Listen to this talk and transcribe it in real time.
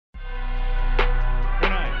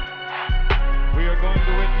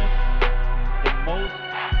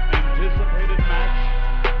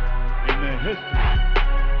history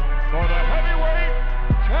for the heavyweight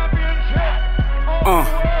championship of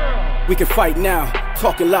the world. We can fight now.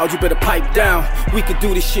 Talking loud, you better pipe down. We can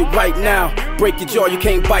do this shit right now. Break your jaw, you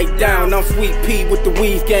can't bite down. I'm Sweet Pea with the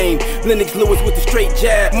weave game. Lennox Lewis with the straight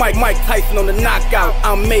jab. Mike Tyson on the knockout.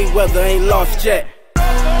 I'm Mayweather, ain't lost yet.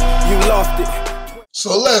 You lost it.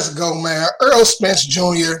 So let's go, man. Errol Spence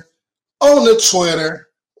Jr. on the Twitter.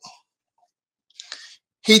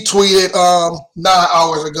 He tweeted 9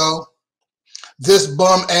 hours ago, "This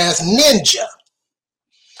bum ass ninja."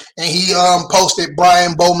 And he posted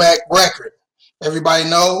Brian BoMac record. Everybody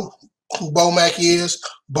know who BoMac is.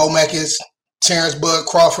 BoMac is Terence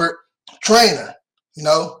Crawford trainer, you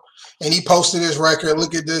know. And he posted his record.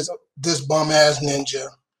 Look at this bum ass ninja.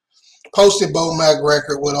 Posted BoMac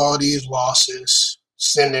record with all these losses,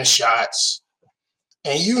 sending shots.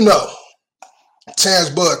 And you know, Terence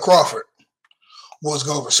Crawford was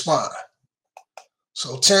going to respond.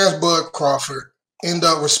 So Terence Crawford ended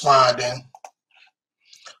up responding,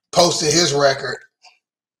 posted his record,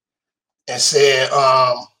 and said,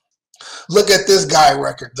 look at this guy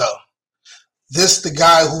record, though. This the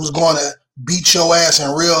guy who's going to beat your ass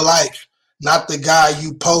in real life, not the guy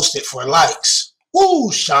you posted for likes.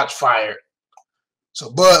 Woo, shots fired.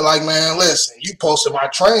 So Bud like, man, listen, you posted my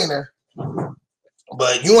trainer,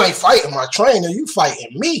 but you ain't fighting my trainer, you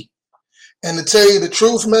fighting me. And to tell you the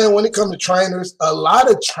truth, man, when it comes to trainers, a lot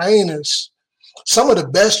of trainers, some of the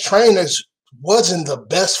best trainers wasn't the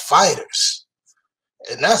best fighters.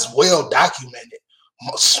 And that's well documented.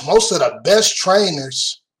 Most of the best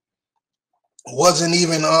trainers wasn't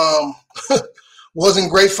even wasn't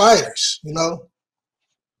great fighters, you know.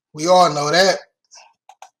 We all know that.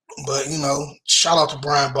 But, you know, shout out to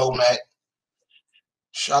Brian BoMac.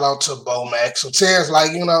 Shout out to BoMac. So Terence,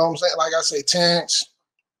 like, you know what I'm saying? Like I say, Terence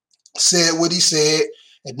said what he said,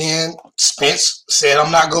 and then Spence said,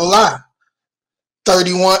 I'm not gonna lie.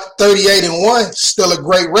 38-1, still a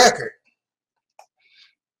great record.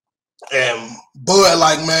 And Bud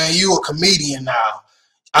like, man, you a comedian now.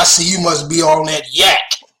 I see you must be on that yak.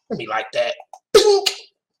 Let me like that. Boop.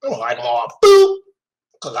 I don't like them all. Boop.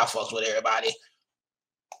 Because I fucks with everybody.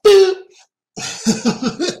 Boop.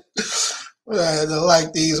 I don't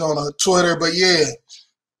like these on Twitter, but yeah.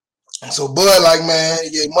 So Bud like, man,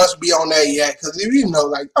 yeah, must be on that yak. Because if you know,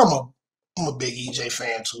 like, I'm a big EJ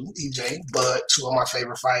fan too. EJ, Bud, two of my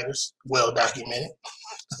favorite fighters. Well documented.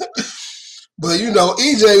 But you know,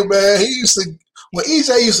 EJ, man, when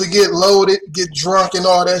EJ used to get loaded, get drunk and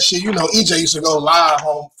all that shit, you know, EJ used to go live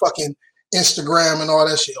on fucking Instagram and all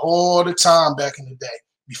that shit all the time back in the day.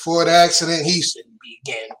 Before the accident, he used to be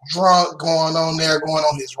getting drunk, going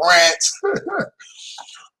on his rants,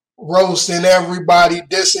 roasting everybody,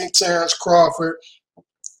 dissing Terence Crawford.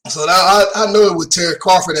 So I knew it with Terence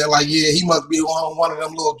Crawford that, like, yeah, he must be on one of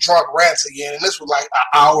them little drunk rants again. And this was like an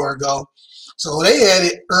hour ago. So they had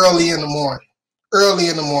it early in the morning.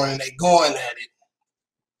 They going at it.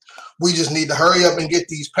 We just need to hurry up and get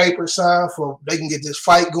these papers signed so they can get this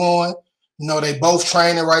fight going. You know, they both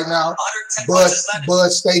training right now.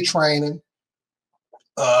 Bud stay training.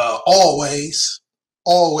 Always.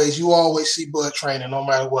 You always see Bud training no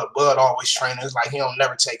matter what. Bud always training. It's like he don't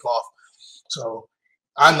never take off. So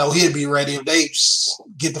I know he'll be ready if they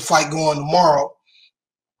get the fight going tomorrow.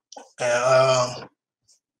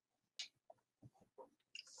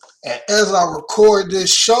 And as I record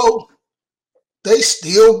this show, they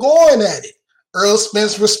still going at it. Errol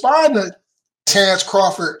Spence responded to Terence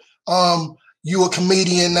Crawford, you a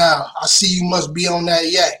comedian now. I see you must be on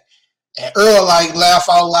that yak. And Earl like laugh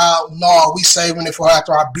out loud, no, we saving it for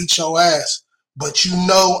after I beat your ass. But you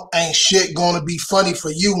know ain't shit gonna be funny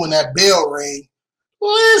for you when that bell ring.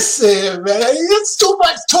 Listen, man, it's too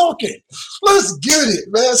much talking. Let's get it,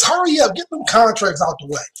 man. Let's hurry up. Get them contracts out the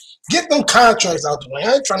way.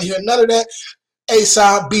 I ain't trying to hear none of that A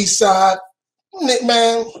side, B side.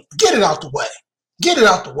 Man, get it out the way.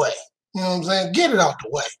 You know what I'm saying? Get it out the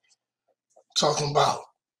way. Talking about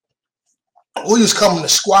we was coming to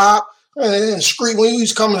squab and in the street when we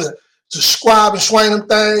was coming to squab and swing them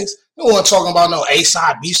things. We weren't talking about no A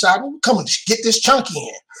side, B side. We were coming to get this chunky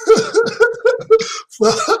in.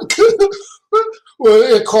 Well,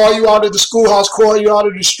 they call you out of the schoolhouse, call you out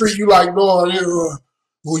of the street. You like, no,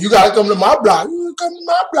 well, you gotta come to my block. You come to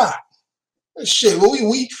my block. Shit, well,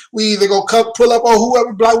 we either go pull up on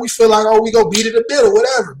whoever block we feel like, we go beat it a bit or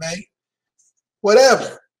whatever, man.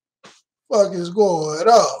 Whatever. Fuck is going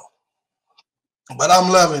on. But I'm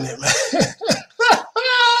loving it, man.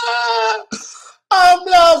 I'm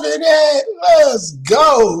loving it. Let's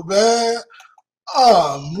go, man.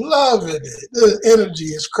 I'm loving it. This energy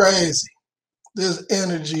is crazy. This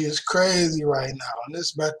energy is crazy right now, and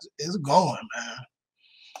this is going, man.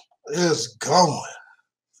 It's going.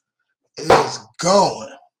 It's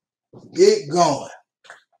going. Get going.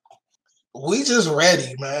 We just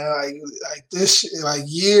ready, man. Like this shit, like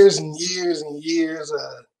years and years and years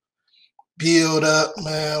of build up,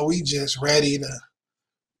 man. We just ready to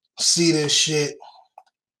see this shit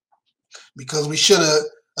because we should have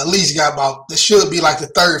at least got about. This should be like the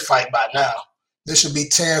third fight by now. This should be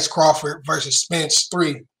Terence Crawford versus Spence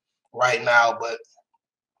 3 right now, but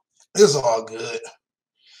it's all good.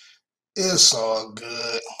 It's all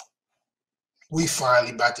good. We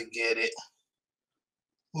finally about to get it.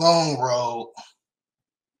 Long road.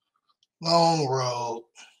 Long road.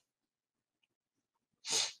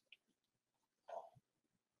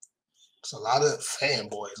 There's a lot of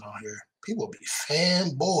fanboys on here. People be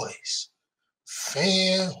fanboys.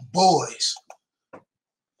 Fanboys.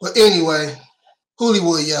 But anyway,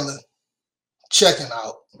 Hollywood yelling, checking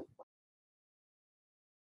out.